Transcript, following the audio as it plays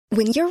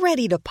When you're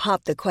ready to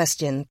pop the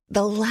question,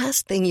 the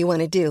last thing you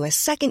want to do is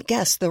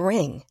second-guess the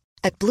ring.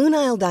 At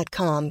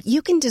BlueNile.com,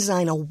 you can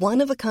design a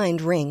one-of-a-kind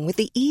ring with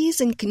the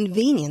ease and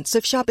convenience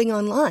of shopping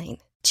online.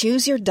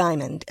 Choose your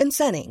diamond and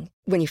setting.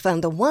 When you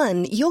find the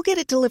one, you'll get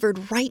it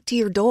delivered right to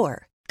your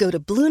door. Go to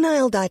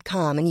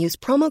BlueNile.com and use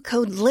promo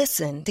code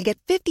LISTEN to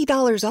get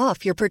 $50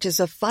 off your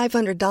purchase of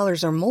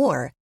 $500 or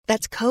more.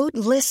 That's code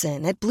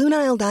LISTEN at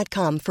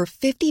BlueNile.com for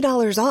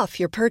 $50 off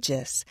your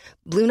purchase.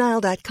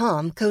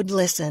 BlueNile.com, code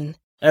LISTEN.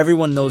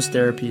 Everyone knows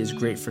therapy is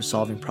great for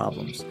solving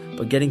problems,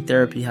 but getting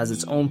therapy has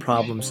its own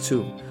problems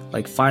too,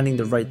 like finding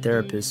the right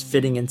therapist,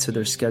 fitting into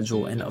their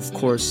schedule, and of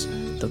course,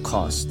 the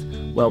cost.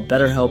 Well,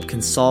 BetterHelp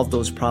can solve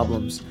those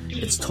problems.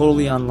 It's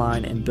totally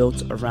online and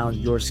built around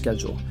your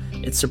schedule.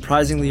 It's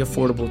surprisingly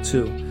affordable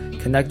too.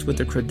 Connect with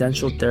a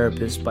credentialed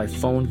therapist by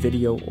phone,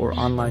 video, or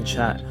online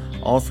chat,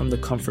 all from the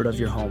comfort of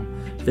your home.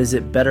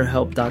 Visit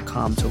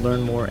BetterHelp.com to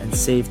learn more and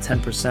save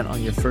 10%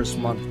 on your first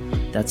month.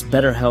 That's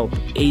BetterHelp,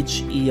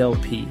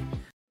 H-E-L-P.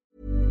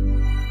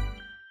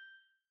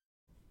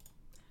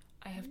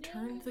 I have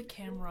turned the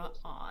camera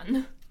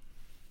on.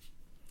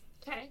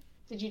 Okay.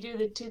 Did you do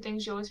the 2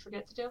 things you always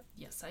forget to do?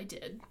 Yes, I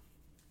did.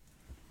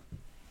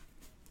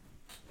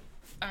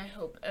 I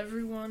hope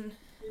everyone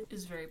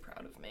is very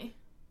proud of me.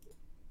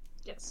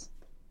 Yes.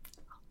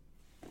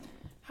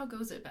 How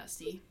goes it,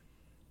 bestie?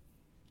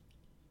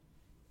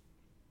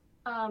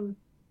 I'm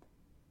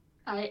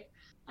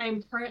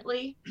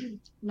currently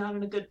not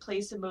in a good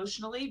place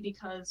emotionally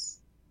because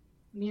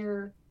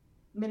mere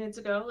minutes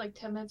ago, like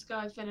 10 minutes ago,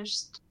 I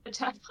finished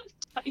Attack on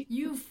Titan.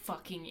 You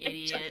fucking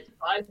idiot.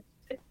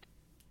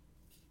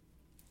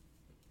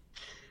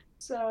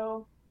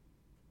 So,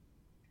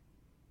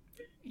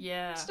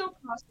 yeah. Still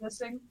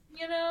processing,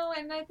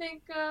 and I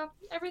think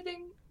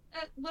everything,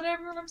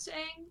 whatever I'm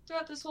saying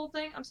throughout this whole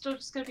thing, I'm still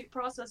just going to be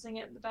processing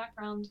it in the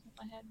background of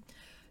my head.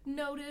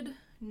 Noted.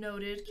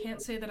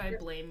 Can't say that I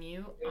blame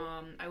you.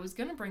 I was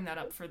gonna bring that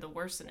up for the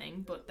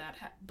worsening, but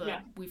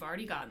we've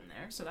already gotten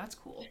there, so that's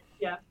cool.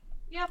 Yeah.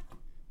 Yep.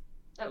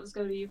 That was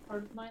gonna be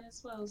part of mine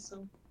as well,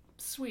 so.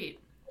 Sweet.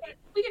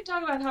 We can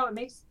talk about how it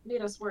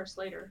made us worse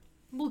later.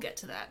 We'll get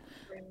to that.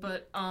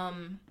 But,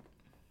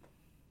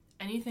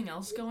 anything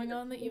else going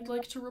on that you'd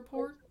like to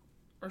report?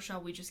 Or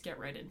shall we just get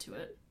right into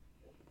it?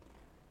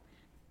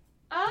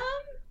 Not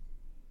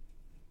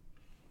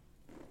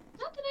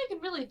that I can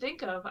really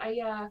think of.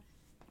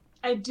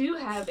 I do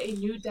have a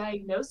new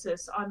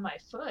diagnosis on my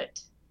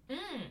foot.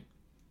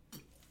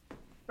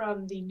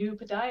 From the new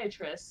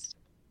podiatrist.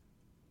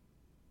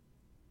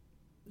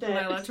 Am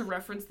I allowed to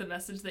reference the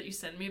message that you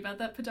sent me about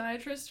that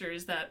podiatrist, or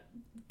is that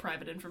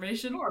private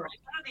information? Sure. What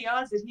are the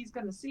odds that he's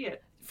going to see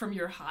it? From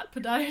your hot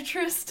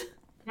podiatrist?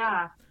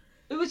 Yeah.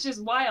 It was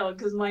just wild,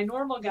 because my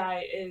normal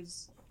guy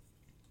is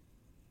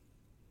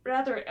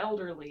rather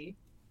elderly.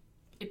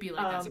 It'd be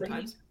like that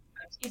sometimes.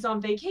 He's on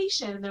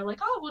vacation, and they're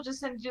like, oh, we'll just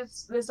send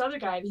just this other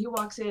guy. And he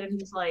walks in, and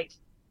he's like,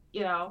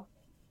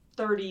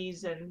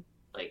 30s, and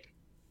like...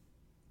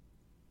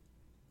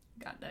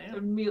 Goddamn.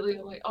 Immediately,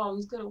 I'm like, oh,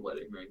 he's got a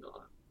wedding ring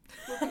on.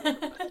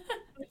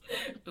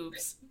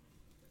 Oops.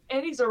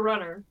 And he's a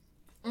runner.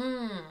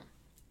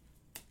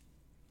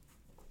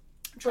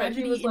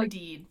 Tragedy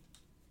indeed.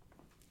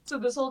 So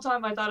this whole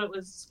time I thought it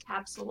was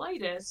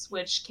capsulitis,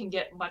 which can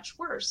get much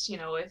worse,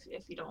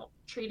 if you don't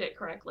treat it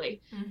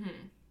correctly.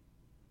 Mm-hmm.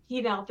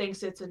 He now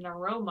thinks it's a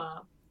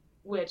neuroma,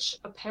 which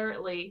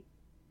apparently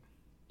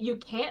you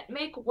can't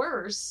make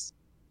worse.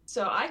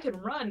 So I can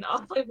run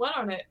all I want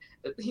on it.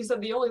 He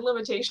said the only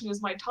limitation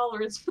is my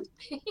tolerance for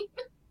pain.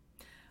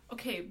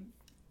 Okay,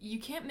 you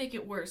can't make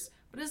it worse,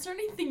 but is there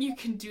anything you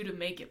can do to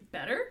make it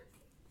better?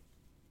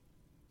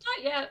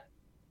 Not yet.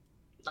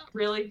 Not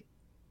really.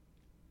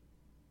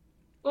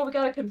 Well, we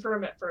gotta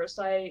confirm it first.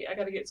 I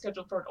gotta get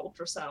scheduled for an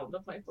ultrasound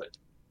of my foot.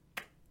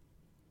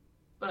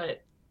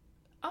 But...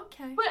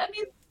 Okay. But, I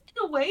mean,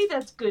 in a way,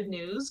 that's good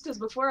news, because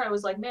before I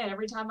was like, man,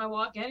 every time I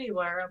walk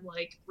anywhere, I'm,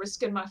 like,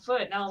 risking my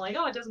foot. Now I'm like,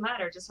 oh, it doesn't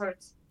matter, it just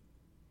hurts.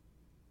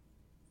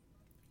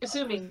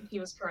 Assuming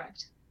he was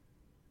correct.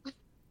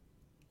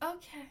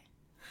 Okay.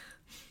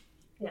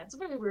 Yeah, it's a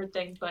very weird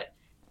thing, but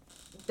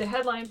the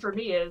headline for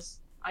me is,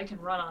 I can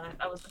run on it.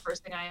 That was the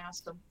first thing I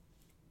asked him.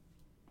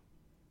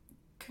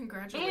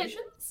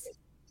 Congratulations.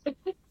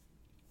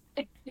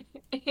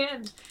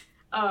 And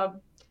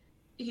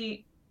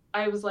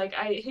I was like,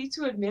 I hate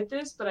to admit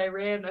this, but I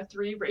ran a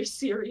 3-race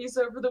series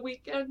over the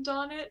weekend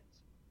on it.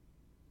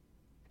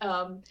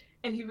 And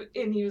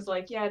he was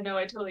like, yeah, no,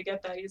 I totally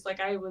get that. He's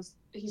like,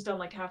 he's done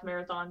like half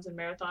marathons and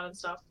marathon and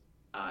stuff.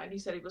 And he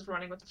said he was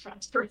running with a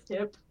faster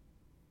hip.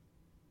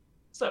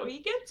 So he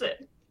gets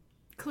it.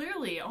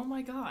 Clearly, oh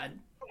my god.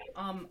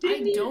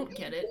 I don't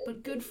get it,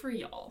 but good for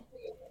y'all.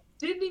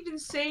 Didn't even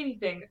say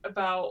anything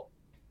about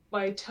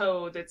my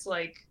toe that's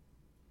like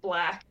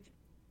black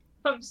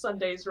from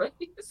Sunday's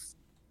race.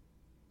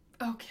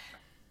 Okay.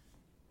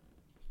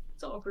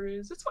 It's all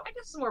bruised. I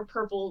guess it's more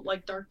purple,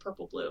 like dark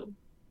purple blue.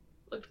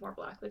 Looked more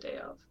black the day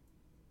of.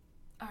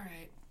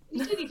 Alright. He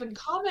didn't even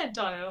comment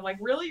on it. I'm like,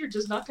 really? You're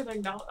just not gonna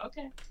acknowledge?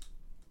 Okay.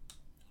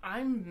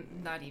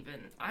 I'm not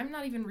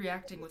even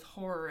reacting with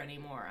horror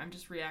anymore. I'm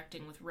just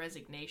reacting with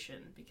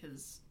resignation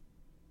because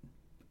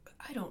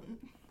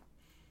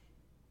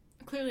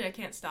clearly I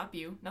can't stop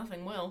you.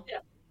 Nothing will. Yeah.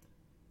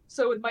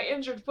 So with my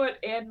injured foot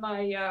and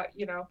my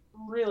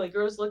really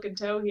gross looking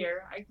toe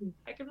here, I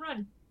can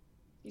run.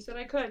 He said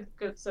I could.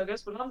 Good. So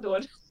guess what I'm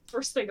doing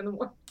first thing in the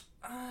morning.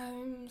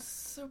 I'm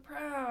so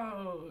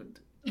proud.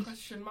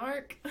 Question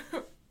mark.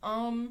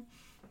 Well,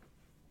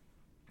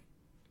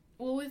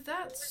 with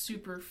that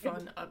super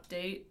fun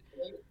update,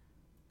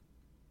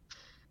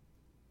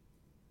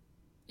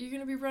 you're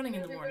gonna be running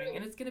in the morning,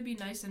 and it's gonna be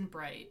nice and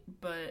bright.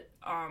 But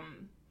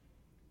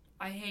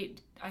I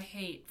hate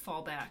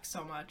fallback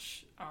so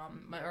much.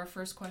 Our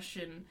first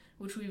question,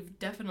 which we've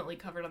definitely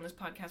covered on this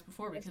podcast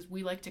before, because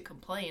we like to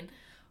complain.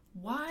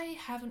 Why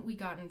haven't we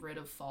gotten rid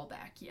of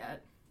fallback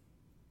yet?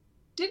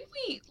 Didn't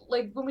we,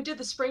 like, when we did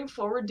the spring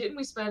forward, didn't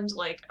we spend,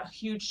 like, a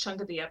huge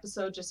chunk of the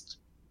episode just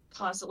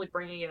constantly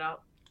bringing it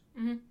up?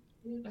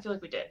 Mm-hmm. I feel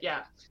like we did,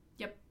 yeah.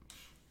 Yep.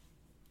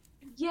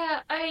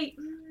 Yeah,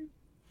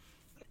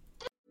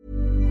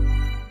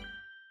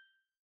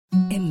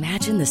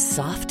 Imagine the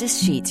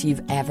softest sheets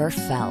you've ever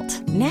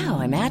felt.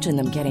 Now imagine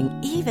them getting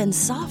even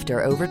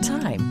softer over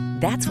time.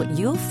 That's what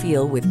you'll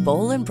feel with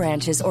Boll &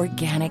 Branch's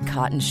organic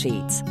cotton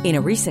sheets. In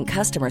a recent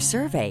customer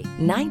survey,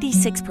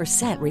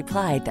 96%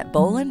 replied that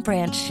Boll &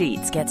 Branch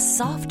sheets get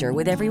softer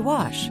with every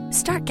wash.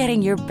 Start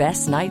getting your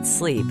best night's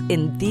sleep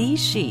in these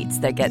sheets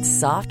that get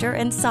softer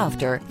and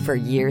softer for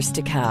years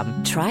to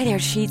come. Try their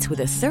sheets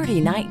with a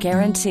 30-night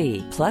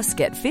guarantee. Plus,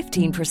 get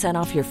 15%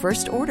 off your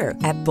first order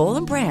at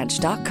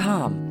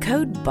bollandbranch.com.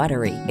 Code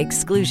BUTTERY.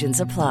 Exclusions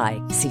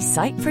apply. See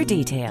site for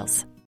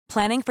details.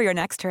 Planning for your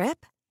next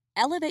trip?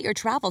 Elevate your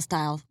travel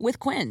style with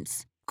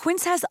Quince.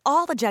 Quince has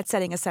all the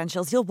jet-setting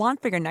essentials you'll want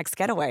for your next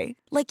getaway,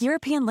 like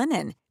European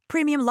linen,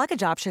 premium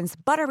luggage options,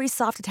 buttery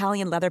soft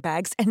Italian leather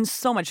bags, and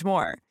so much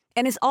more.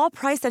 And is all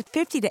priced at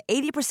 50 to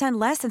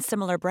 80% less than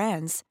similar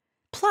brands.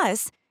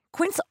 Plus,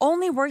 Quince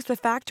only works with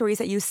factories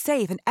that use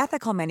safe and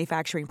ethical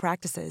manufacturing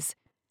practices.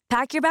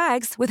 Pack your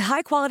bags with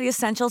high-quality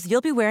essentials you'll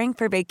be wearing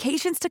for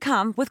vacations to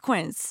come with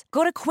Quince.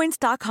 Go to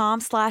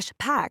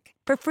quince.com/pack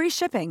for free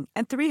shipping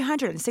and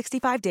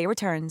 365-day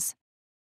returns.